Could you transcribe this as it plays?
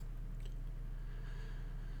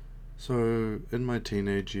So, in my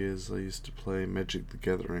teenage years, I used to play Magic the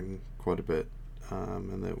Gathering quite a bit,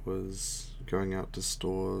 and that was going out to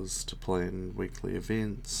stores to play in weekly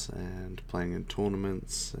events and playing in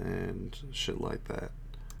tournaments and shit like that.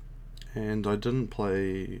 And I didn't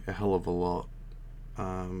play a hell of a lot.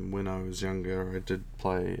 When I was younger, I did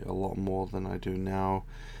play a lot more than I do now,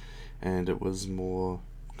 and it was more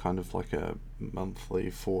kind of like a monthly,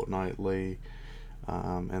 fortnightly,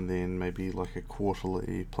 and then maybe like a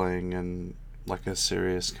quarterly playing in like a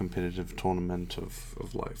serious competitive tournament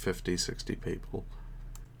of like 50, 60 people.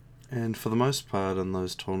 And for the most part in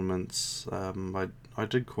those tournaments, I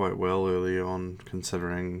did quite well early on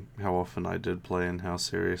considering how often I did play and how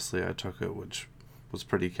seriously I took it, which was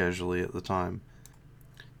pretty casually at the time.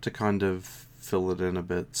 To kind of fill it in a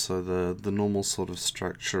bit, so the normal sort of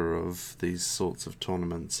structure of these sorts of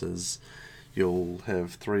tournaments is you'll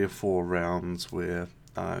have 3 or 4 rounds where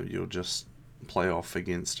you'll just play off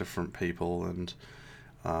against different people, and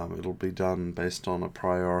it'll be done based on a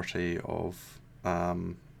priority of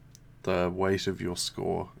the weight of your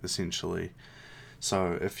score, essentially.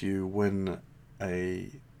 So if you win a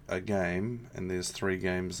a game, and there's 3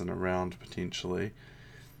 games in a round potentially,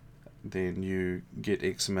 then you get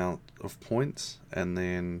X amount of points, and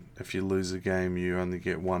then if you lose a game, you only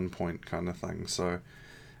get 1 point, kind of thing. So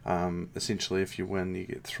essentially, if you win, you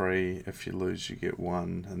get three. If you lose, you get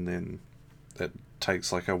one, and then it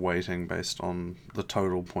takes like a weighting based on the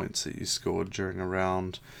total points that you scored during a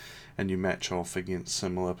round, and you match off against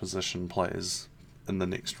similar position players in the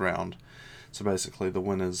next round. So basically, the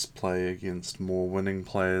winners play against more winning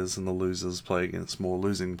players, and the losers play against more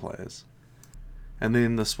losing players. And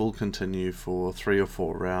then this will continue for 3 or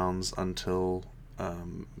 4 rounds until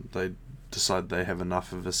they decide they have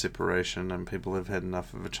enough of a separation and people have had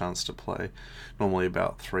enough of a chance to play, normally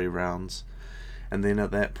about 3 rounds. And then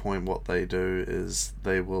at that point, what they do is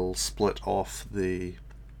they will split off the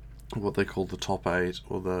what they call the top eight,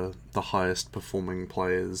 or the highest performing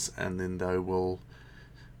players, and then they will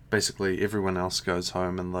basically everyone else goes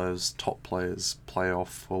home and those top players play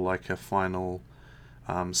off for like a final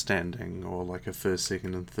standing, or like a first,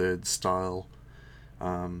 second, and third style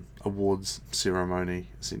awards ceremony,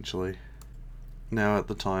 essentially. Now, at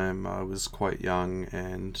the time, I was quite young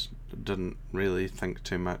and didn't really think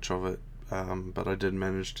too much of it, but I did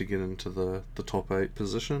manage to get into the top eight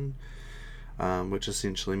position, which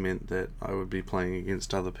essentially meant that I would be playing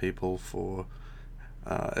against other people for,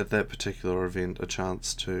 at that particular event, a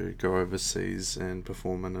chance to go overseas and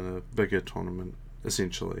perform in a bigger tournament,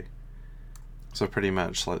 essentially. So pretty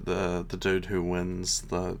much like the dude who wins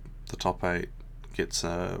the top eight gets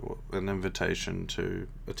an invitation to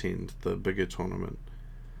attend the bigger tournament.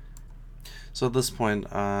 So at this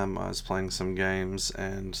point, I was playing some games,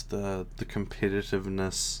 and the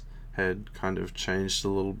competitiveness had kind of changed a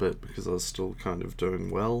little bit because I was still kind of doing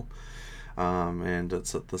well. And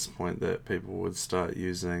it's at this point that people would start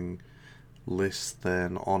using less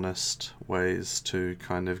than honest ways to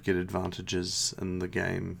kind of get advantages in the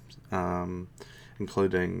game,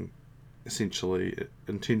 including essentially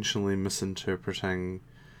intentionally misinterpreting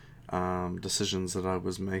decisions that I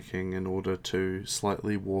was making in order to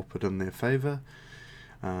slightly warp it in their favour,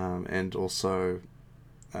 and also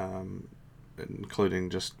including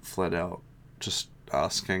just flat out just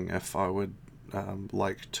asking if I would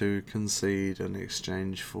like to concede in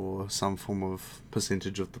exchange for some form of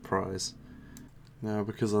percentage of the prize. Now,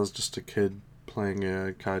 because I was just a kid playing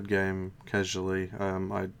a card game casually,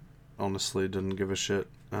 I honestly didn't give a shit,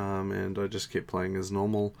 and I just kept playing as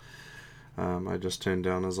normal. I just turned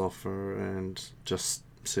down his offer and just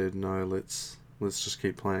said no. Let's just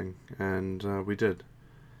keep playing, and we did.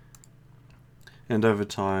 And over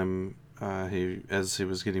time, as he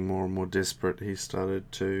was getting more and more desperate, he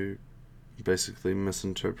started to basically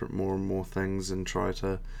misinterpret more and more things and try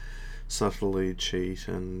to subtly cheat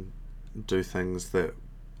and do things that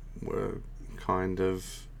were kind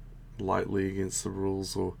of lightly against the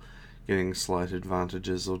rules, or getting slight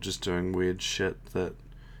advantages, or just doing weird shit that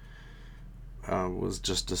was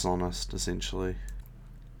just dishonest, essentially.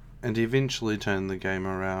 And he eventually turned the game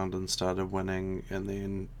around and started winning, and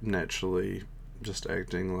then naturally just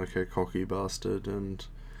acting like a cocky bastard, and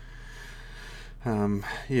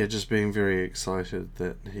yeah, just being very excited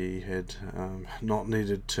that he had not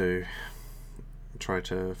needed to try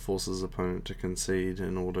to force his opponent to concede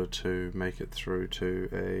in order to make it through to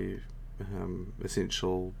a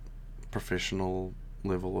essential professional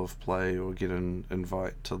level of play, or get an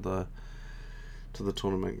invite to the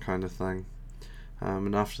tournament, kind of thing.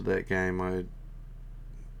 And after that game, I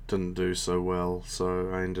didn't do so well,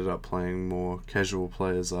 so I ended up playing more casual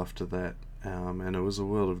players after that, and it was a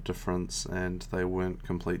world of difference, and they weren't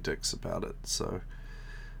complete dicks about it. So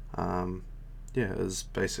yeah, it was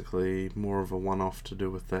basically more of a one-off to do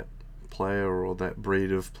with that player or that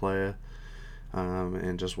breed of player,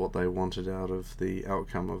 and just what they wanted out of the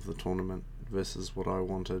outcome of the tournament versus what I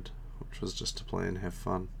wanted, which was just to play and have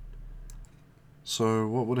fun. So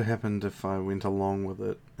what would have happened if I went along with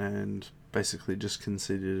it and basically just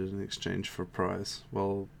conceded in exchange for a prize?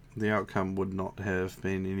 Well, the outcome would not have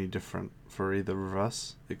been any different for either of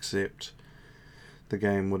us, except the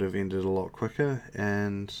game would have ended a lot quicker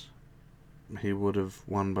and he would have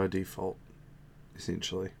won by default,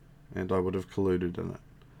 essentially, and I would have colluded in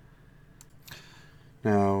it.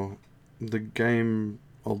 Now, the game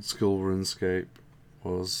Old School RuneScape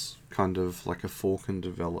was kind of like a fork in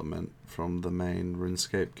development from the main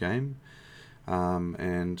RuneScape game,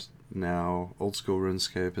 and now Old School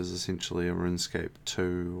RuneScape is essentially a RuneScape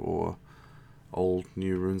 2 or Old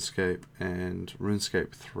New RuneScape, and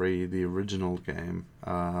RuneScape 3, the original game,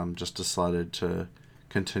 just decided to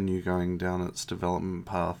continue going down its development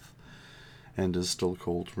path and is still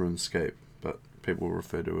called RuneScape, but people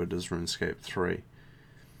refer to it as RuneScape 3.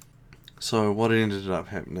 So what ended up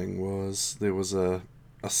happening was there was a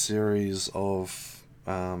series of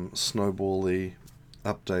snowbally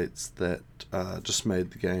updates that just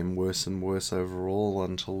made the game worse and worse overall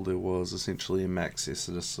until there was essentially a max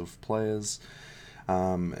exodus of players,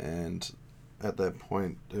 and at that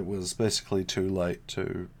point it was basically too late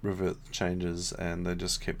to revert the changes, and they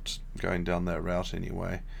just kept going down that route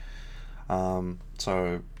anyway.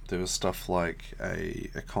 So there was stuff like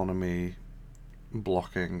a economy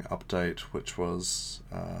blocking update, which was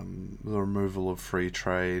the removal of free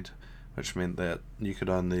trade, which meant that you could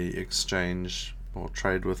only exchange or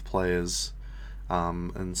trade with players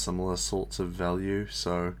in similar sorts of value,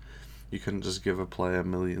 so you couldn't just give a player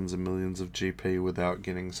millions and millions of GP without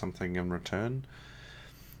getting something in return.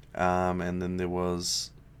 And then there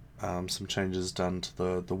was some changes done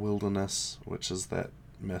to the wilderness, which is that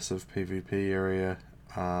massive PvP area,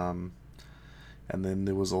 and then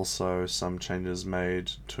there was also some changes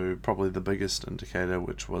made to probably the biggest indicator,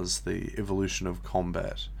 which was the evolution of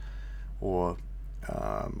combat, or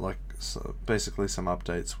basically some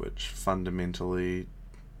updates which fundamentally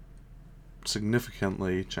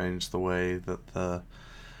significantly changed the way that the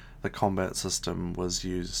combat system was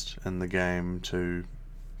used in the game to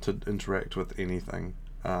interact with anything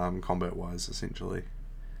combat wise, essentially.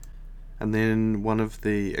 And then one of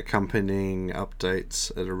the accompanying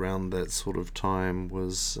updates at around that sort of time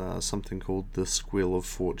was something called the Squeal of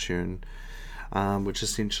Fortune, which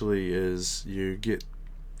essentially is you get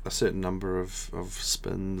a certain number of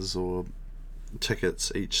spins or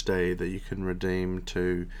tickets each day that you can redeem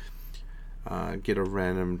to get a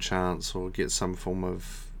random chance or get some form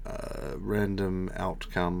of random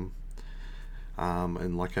outcome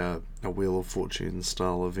in like a Wheel of Fortune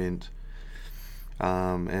style event.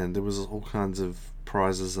 And there was all kinds of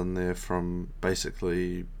prizes in there, from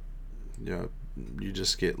basically, you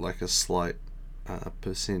just get like a slight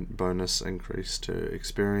percent bonus increase to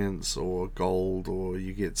experience or gold, or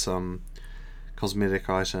you get some cosmetic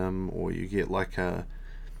item, or you get like a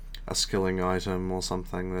skilling item or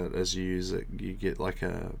something that as you use it you get like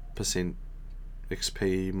a percent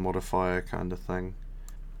XP modifier kind of thing.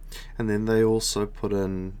 And then they also put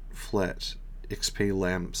in flat XP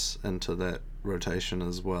lamps into that rotation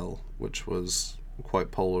as well, which was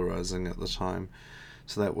quite polarizing at the time.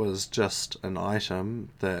 So that was just an item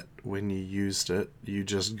that when you used it, you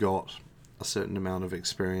just got a certain amount of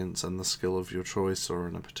experience in the skill of your choice or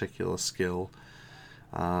in a particular skill,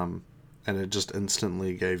 and it just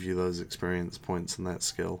instantly gave you those experience points in that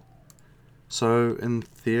skill. So in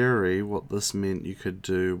theory, what this meant you could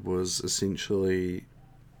do was essentially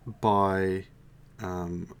buy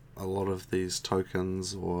a lot of these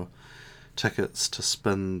tokens or tickets to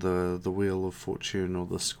spin the Wheel of Fortune, or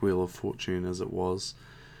the Squeal of Fortune as it was,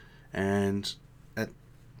 and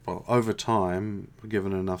over time,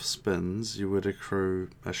 given enough spins, you would accrue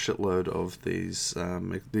a shitload of these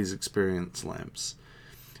experience lamps.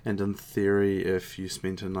 And in theory, if you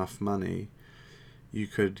spent enough money, you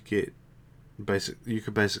could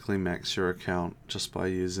basically max your account just by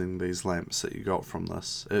using these lamps that you got from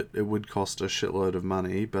this. It would cost a shitload of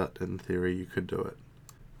money, but in theory you could do it.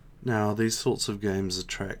 Now, these sorts of games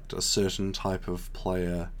attract a certain type of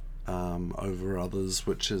player over others,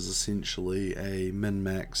 which is essentially a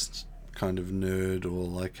min-maxed kind of nerd, or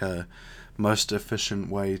like a most efficient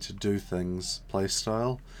way to do things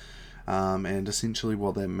playstyle. And essentially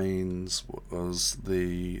what that means was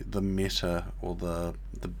the meta, or the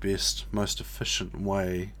best, most efficient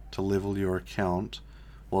way to level your account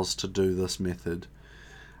was to do this method.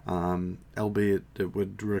 albeit it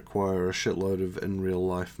would require a shitload of in real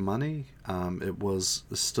life money. It was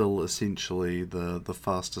still essentially the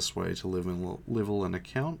fastest way to level an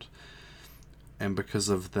account, and because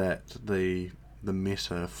of that, the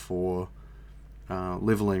meta for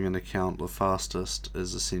leveling an account the fastest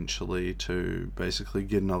is essentially to basically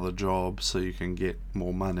get another job so you can get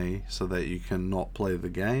more money so that you can not play the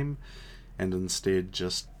game and instead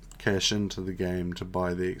just cash into the game to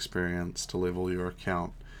buy the experience to level your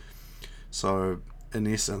account. So in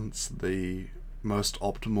essence, the most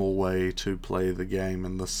optimal way to play the game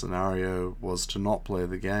in this scenario was to not play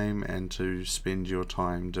the game and to spend your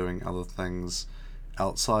time doing other things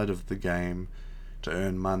outside of the game to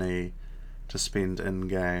earn money to spend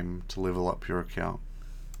in-game to level up your account.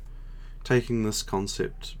 Taking this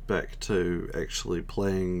concept back to actually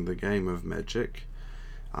playing the game of Magic,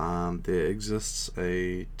 there exists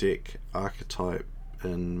a deck archetype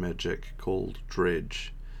in Magic called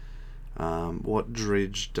Dredge. What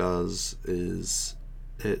Dredge does is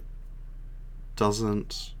it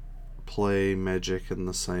doesn't play Magic in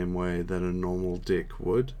the same way that a normal deck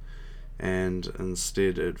would, and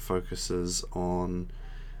instead it focuses on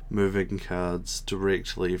moving cards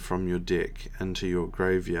directly from your deck into your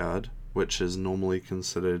graveyard, which is normally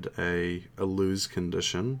considered a lose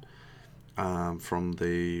condition from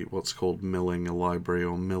the what's called milling a library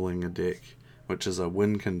or milling a deck, which is a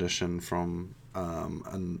win condition from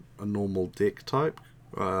a normal deck type.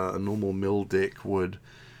 A normal mill deck would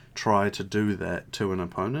try to do that to an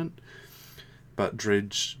opponent, but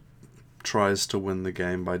Dredge tries to win the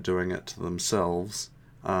game by doing it to themselves,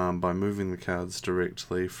 by moving the cards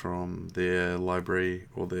directly from their library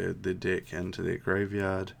or their deck into their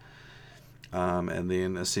graveyard, and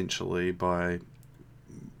then essentially by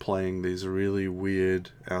playing these really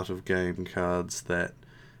weird out-of-game cards that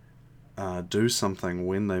do something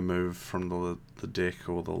when they move from the deck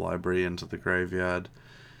or the library into the graveyard.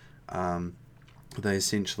 They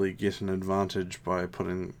essentially get an advantage by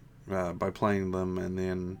playing them, and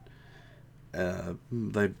then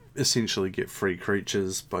they essentially get free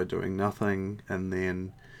creatures by doing nothing, and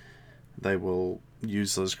then they will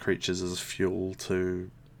use those creatures as fuel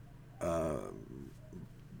to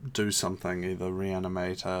do something, either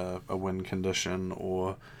reanimate a win condition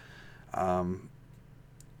or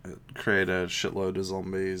create a shitload of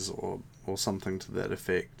zombies or something to that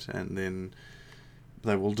effect, and then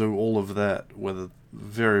they will do all of that with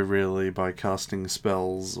very rarely by casting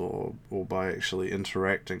spells or by actually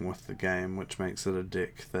interacting with the game, which makes it a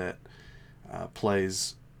deck that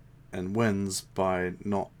plays and wins by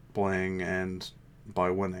not playing and by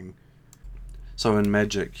winning. So in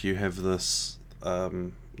Magic you have this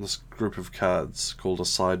group of cards called a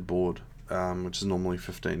sideboard, which is normally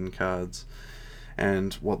 15 cards,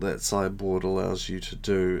 and what that sideboard allows you to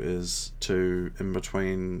do is to, in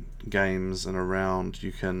between games and around,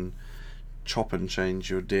 you can chop and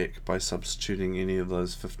change your deck by substituting any of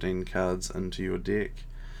those 15 cards into your deck,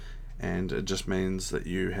 and it just means that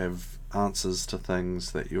you have answers to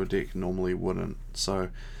things that your deck normally wouldn't. So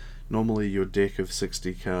normally your deck of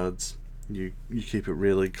 60 cards, you keep it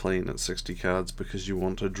really clean at 60 cards because you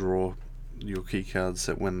want to draw your key cards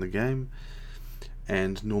that win the game,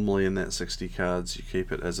 and normally in that 60 cards you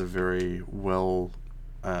keep it as a very well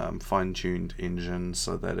fine-tuned engine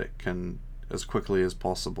so that it can, as quickly as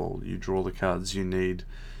possible, you draw the cards you need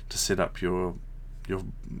to set up your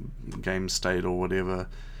game state or whatever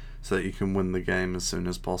so that you can win the game as soon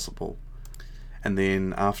as possible. And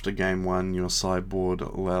then after game one, your sideboard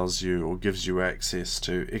allows you or gives you access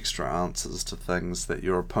to extra answers to things that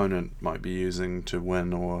your opponent might be using to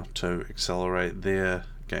win or to accelerate their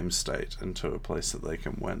game state into a place that they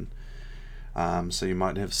can win. So you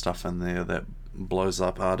might have stuff in there that blows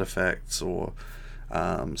up artifacts or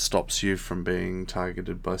stops you from being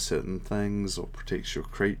targeted by certain things, or protects your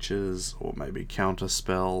creatures, or maybe counter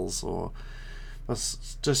spells, or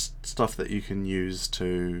just stuff that you can use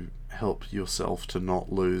to help yourself to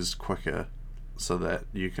not lose quicker so that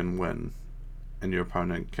you can win and your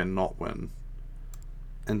opponent cannot win.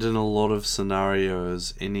 And in a lot of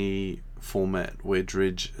scenarios, any format where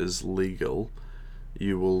Dredge is legal,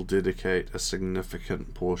 you will dedicate a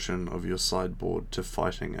significant portion of your sideboard to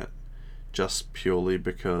fighting it, just purely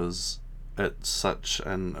because it's such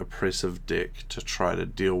an oppressive deck to try to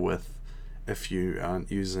deal with if you aren't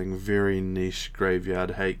using very niche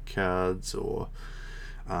graveyard hate cards or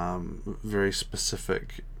very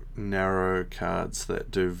specific narrow cards that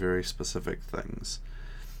do very specific things.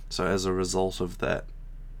 So as a result of that,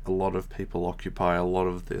 a lot of people occupy a lot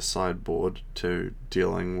of their sideboard to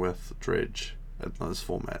dealing with Dredge in those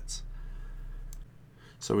formats.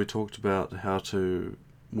 So we talked about how to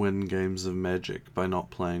win games of Magic by not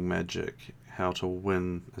playing Magic, how to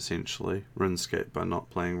win, essentially, RuneScape by not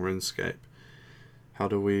playing RuneScape. How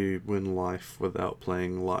do we win life without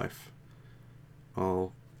playing life?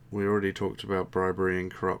 Well, we already talked about bribery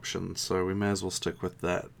and corruption, so we may as well stick with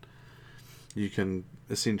that. You can,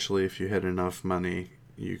 essentially, if you had enough money,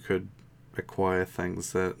 you could acquire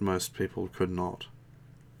things that most people could not,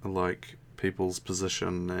 like people's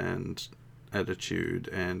position and attitude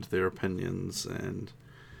and their opinions and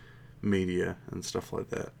media and stuff like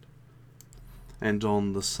that. And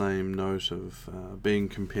on the same note of being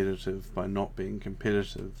competitive by not being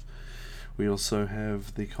competitive, we also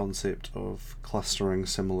have the concept of clustering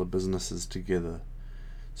similar businesses together.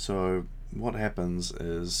 So what happens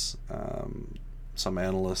is some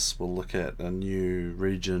analysts will look at a new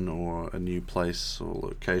region or a new place or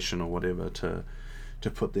location or whatever to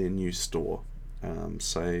put their new store.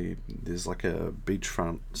 Say there's like a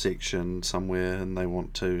beachfront section somewhere and they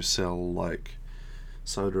want to sell like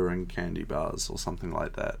soda and candy bars or something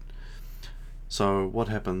like that. So what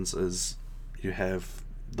happens is you have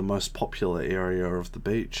the most popular area of the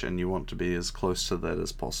beach and you want to be as close to that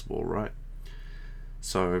as possible, right?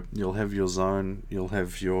 So you'll have your zone, you'll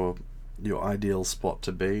have your ideal spot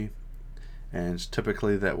to be, and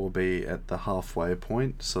typically that will be at the halfway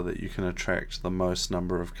point so that you can attract the most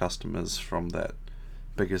number of customers from that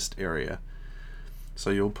biggest area. So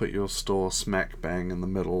you'll put your store smack bang in the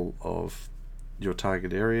middle of your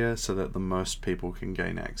target area so that the most people can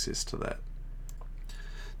gain access to that.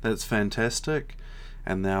 That's fantastic,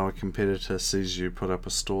 and now a competitor sees you put up a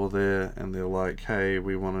store there and they're like, hey,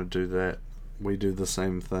 we want to do that, we do the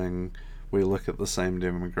same thing, we look at the same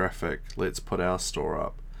demographic, let's put our store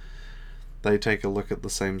up. They take a look at the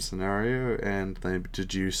same scenario and they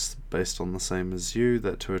deduce, based on the same as you,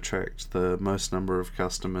 that to attract the most number of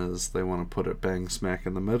customers they want to put it bang smack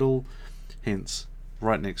in the middle. Hence,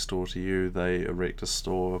 right next door to you they erect a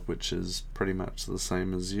store which is pretty much the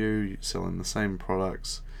same as you, selling the same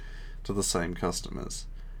products to the same customers.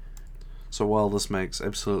 So while this makes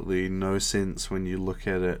absolutely no sense when you look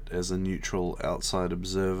at it as a neutral outside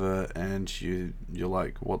observer and you're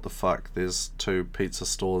like, what the fuck, there's two pizza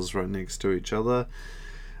stores right next to each other,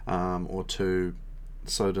 or two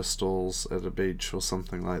soda stalls at a beach or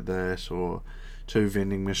something like that, or two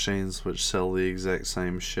vending machines which sell the exact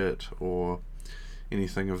same shit, or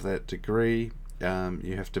anything of that degree,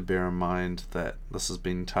 you have to bear in mind that this has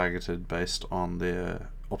been targeted based on their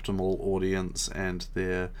optimal audience and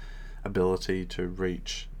their ability to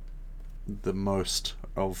reach the most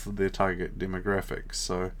of their target demographics.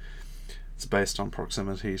 So it's based on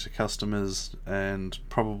proximity to customers and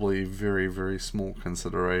probably very, very small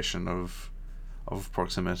consideration of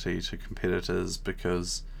proximity to competitors,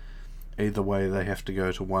 because either way they have to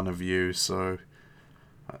go to one of you. So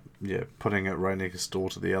putting it right next door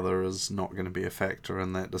to the other is not going to be a factor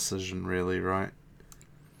in that decision, really, right?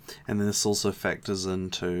 And this also factors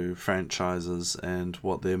into franchises and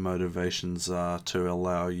what their motivations are to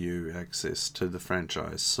allow you access to the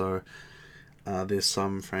franchise. So there's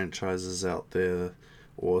some franchises out there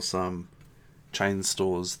or some chain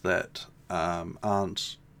stores that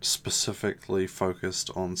aren't specifically focused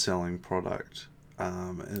on selling product.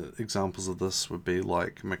 Examples of this would be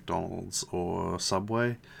like McDonald's or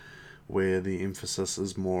Subway, where the emphasis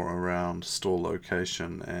is more around store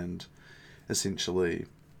location and essentially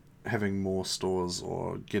having more stores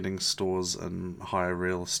or getting stores in higher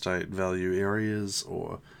real estate value areas,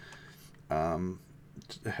 or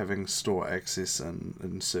having store access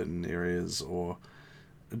in certain areas, or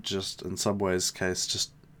just in Subway's case,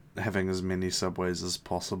 just having as many Subways as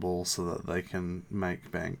possible so that they can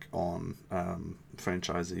make bank on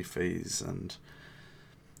franchisee fees and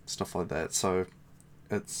stuff like that. So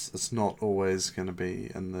it's not always going to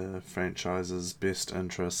be in the franchise's best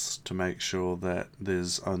interests to make sure that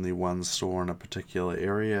there's only one store in a particular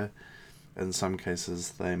area. In some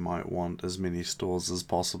cases they might want as many stores as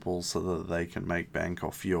possible so that they can make bank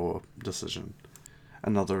off your decision.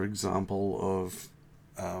 Another example of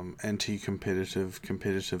anti-competitive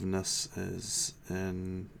competitiveness is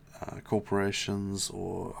in corporations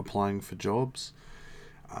or applying for jobs.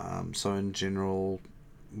 So in general,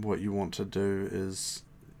 what you want to do is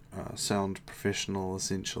sound professional,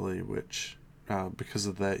 essentially, which because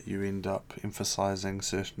of that you end up emphasizing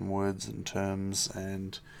certain words and terms,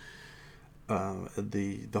 and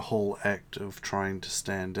the whole act of trying to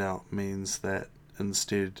stand out means that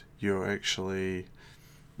instead you're actually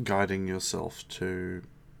guiding yourself to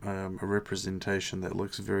a representation that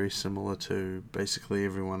looks very similar to basically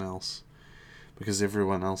everyone else, because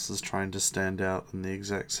everyone else is trying to stand out in the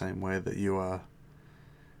exact same way that you are,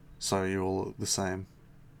 so you all look the same.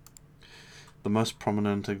 The most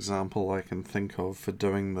prominent example I can think of for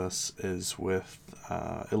doing this is with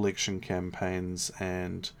election campaigns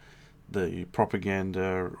and the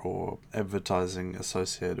propaganda or advertising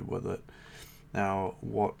associated with it. Now,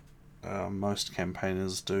 what most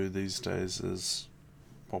campaigners do these days is,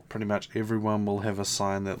 well, pretty much everyone will have a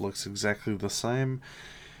sign that looks exactly the same.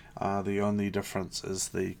 The only difference is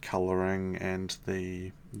the colouring and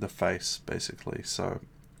the face, basically. So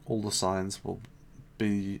all the signs will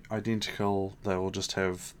be identical. They will just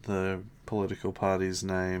have the political party's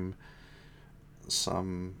name,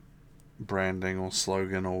 some branding or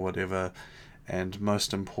slogan or whatever, and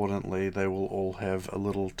most importantly, they will all have a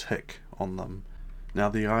little tick on them. Now,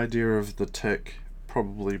 the idea of the tick,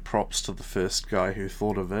 probably props to the first guy who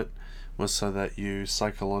thought of it, was so that you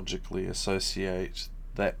psychologically associate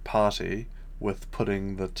that party with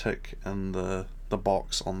putting the tick in the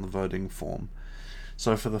box on the voting form.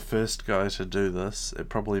 So for the first guy to do this, it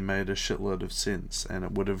probably made a shitload of sense and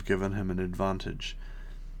it would have given him an advantage.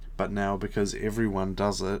 But now, because everyone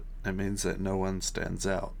does it, it means that no one stands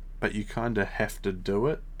out. But you kind of have to do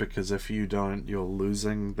it, because if you don't, you're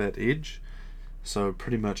losing that edge. So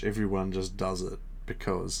pretty much everyone just does it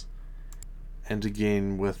because. And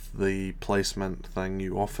again, with the placement thing,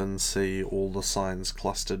 you often see all the signs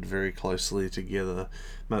clustered very closely together,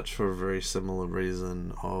 much for a very similar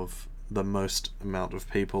reason of the most amount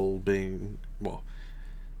of people being, well,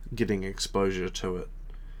 getting exposure to it.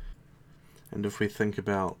 And if we think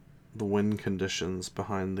about the win conditions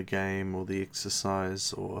behind the game or the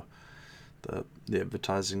exercise or the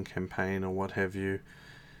advertising campaign or what have you,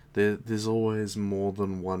 there's always more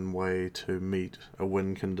than one way to meet a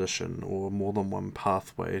win condition or more than one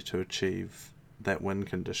pathway to achieve that win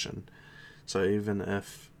condition. So even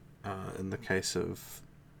if, in the case of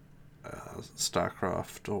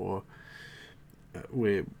StarCraft, or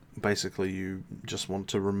where basically you just want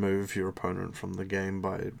to remove your opponent from the game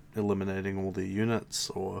by eliminating all the units,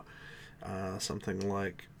 or something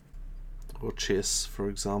like, or chess, for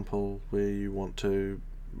example, where you want to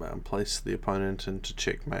place the opponent into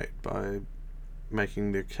checkmate by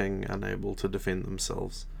making their king unable to defend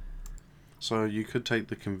themselves. So you could take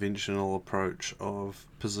the conventional approach of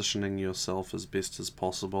positioning yourself as best as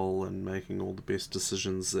possible and making all the best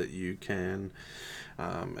decisions that you can,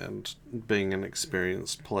 and being an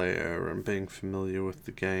experienced player and being familiar with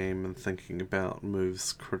the game and thinking about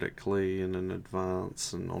moves critically and in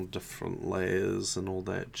advance and on different layers and all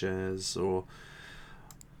that jazz. Or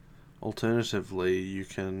alternatively, you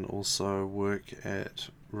can also work at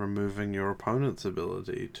removing your opponent's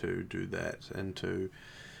ability to do that and to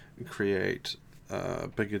create a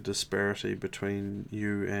bigger disparity between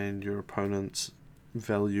you and your opponent's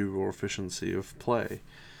value or efficiency of play.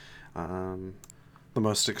 The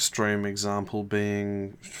most extreme example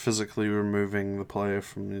being physically removing the player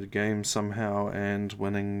from the game somehow and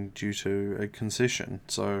winning due to a concession.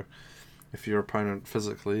 So if your opponent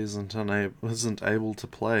physically isn't able to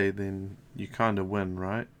play, then you kind of win,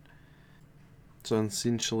 right? So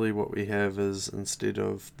essentially what we have is, instead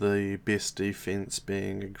of the best defense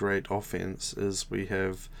being a great offense, is we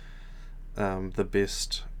have the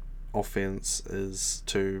best offense is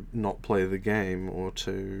to not play the game, or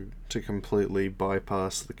to completely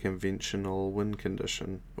bypass the conventional win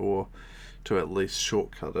condition, or to at least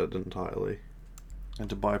shortcut it entirely. And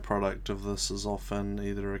a byproduct of this is often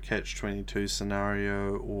either a catch-22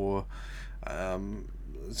 scenario or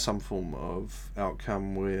some form of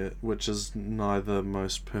outcome which is neither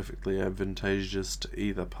most perfectly advantageous to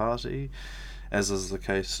either party, as is the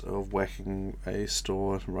case of whacking a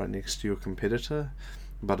store right next to your competitor,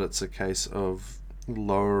 but it's a case of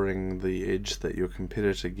lowering the edge that your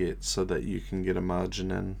competitor gets so that you can get a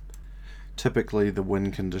margin in. Typically, the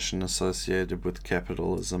win condition associated with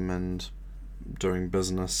capitalism and doing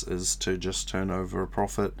business is to just turn over a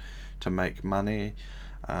profit, to make money,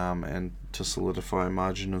 and to solidify a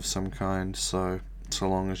margin of some kind. So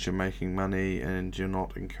long as you're making money and you're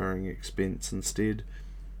not incurring expense instead,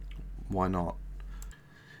 why not?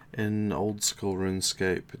 In old school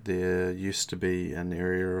RuneScape, there used to be an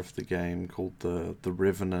area of the game called the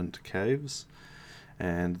Revenant Caves,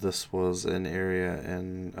 and this was an area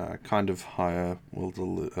in kind of higher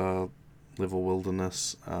level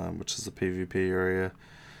wilderness, which is a PvP area,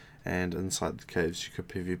 and inside the caves you could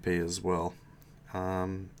PvP as well.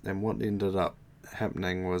 And what ended up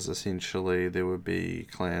happening was, essentially there would be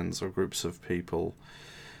clans or groups of people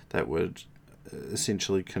that would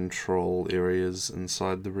essentially control areas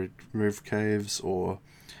inside the roof caves, or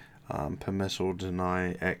permit or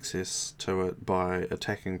deny access to it by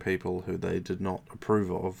attacking people who they did not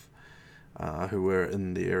approve of, who were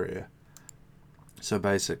in the area. So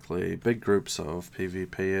basically, big groups of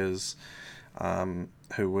PvPers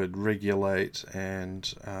who would regulate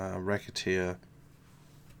and racketeer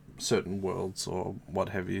certain worlds or what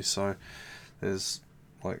have you. So there's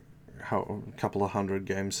like a couple of hundred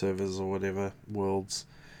game servers or whatever worlds,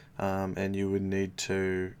 and you would need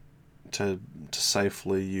to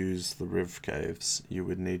safely use the Riv Caves, you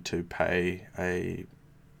would need to pay a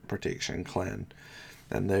protection clan,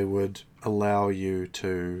 and they would allow you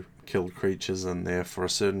to kill creatures in there for a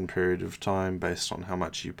certain period of time based on how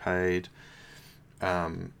much you paid.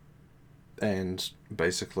 And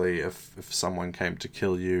basically, if someone came to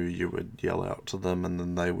kill you, you would yell out to them, and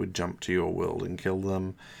then they would jump to your world and kill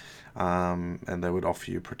them. And they would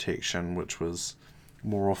offer you protection, which was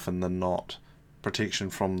more often than not protection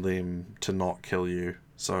from them to not kill you.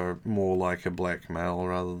 So more like a blackmail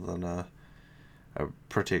rather than a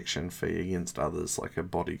protection fee against others, like a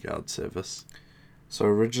bodyguard service. So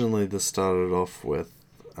originally this started off with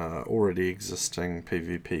already existing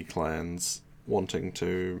PvP clans wanting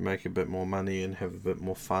to make a bit more money and have a bit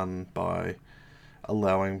more fun by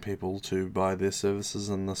allowing people to buy their services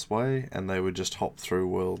in this way, and they would just hop through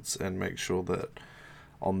worlds and make sure that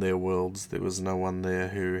on their worlds there was no one there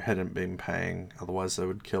who hadn't been paying, otherwise they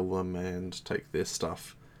would kill them and take their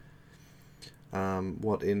stuff.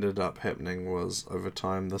 What ended up happening was, over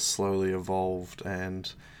time, this slowly evolved,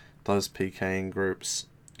 and those PKing groups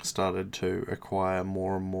started to acquire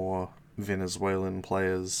more and more Venezuelan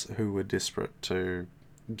players who were desperate to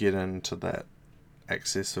get into that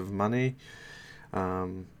excess of money,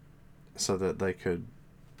 so that they could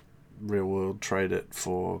real world trade it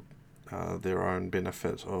for their own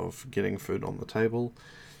benefit of getting food on the table.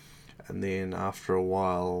 And then after a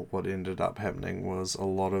while, what ended up happening was a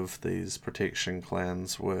lot of these protection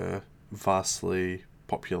clans were vastly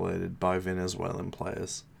populated by Venezuelan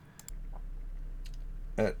players.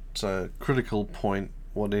 At a critical point,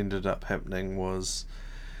 what ended up happening was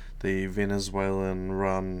the Venezuelan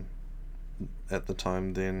run, at the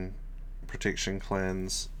time then, protection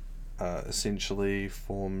clans essentially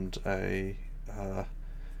formed a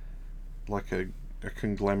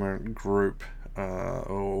conglomerate group or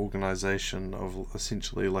organization of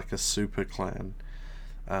essentially like a super clan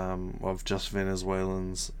of just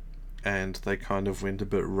Venezuelans, and they kind of went a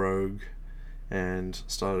bit rogue and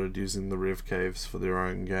started using the Rev Caves for their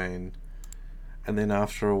own gain. And then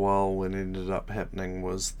after a while, what ended up happening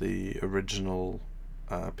was the original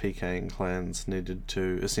PKing clans needed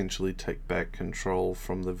to essentially take back control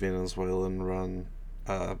from the Venezuelan run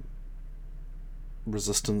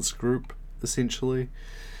resistance group, essentially.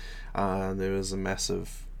 There was a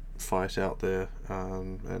massive fight out there,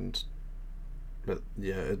 but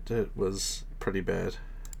yeah, it was pretty bad.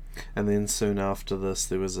 And then soon after this,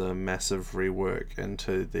 there was a massive rework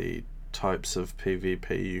into the types of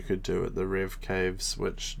PvP you could do at the Rev Caves,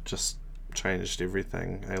 which just changed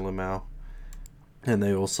everything, Alamau. And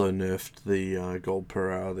they also nerfed the gold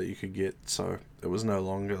per hour that you could get, so it was no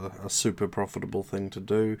longer a super profitable thing to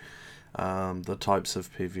do. The types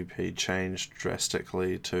of PvP changed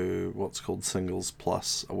drastically to what's called Singles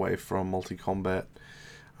Plus, away from multi-combat.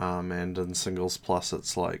 And in Singles Plus,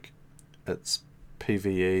 it's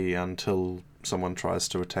PvE until someone tries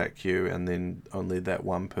to attack you, and then only that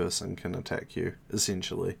one person can attack you,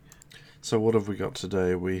 essentially. So what have we got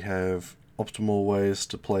today? We have optimal ways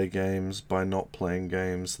to play games by not playing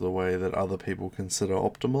games the way that other people consider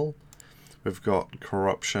optimal. We've got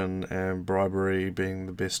corruption and bribery being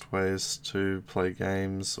the best ways to play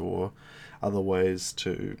games, or other ways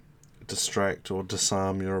to distract or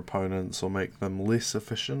disarm your opponents or make them less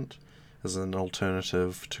efficient as an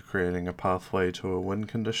alternative to creating a pathway to a win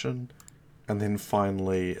condition. And then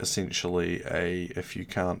finally, essentially, a if you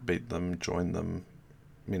can't beat them, join them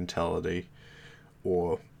mentality,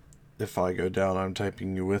 or if I go down, I'm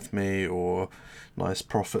taking you with me, or nice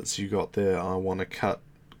profits you got there, I want to cut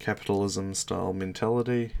capitalism style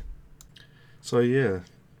mentality. So yeah,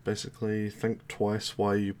 basically think twice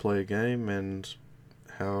why you play a game and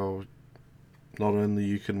how not only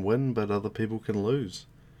you can win, but other people can lose.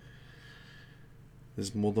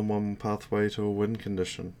 There's more than one pathway to a win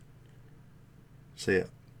condition. See ya.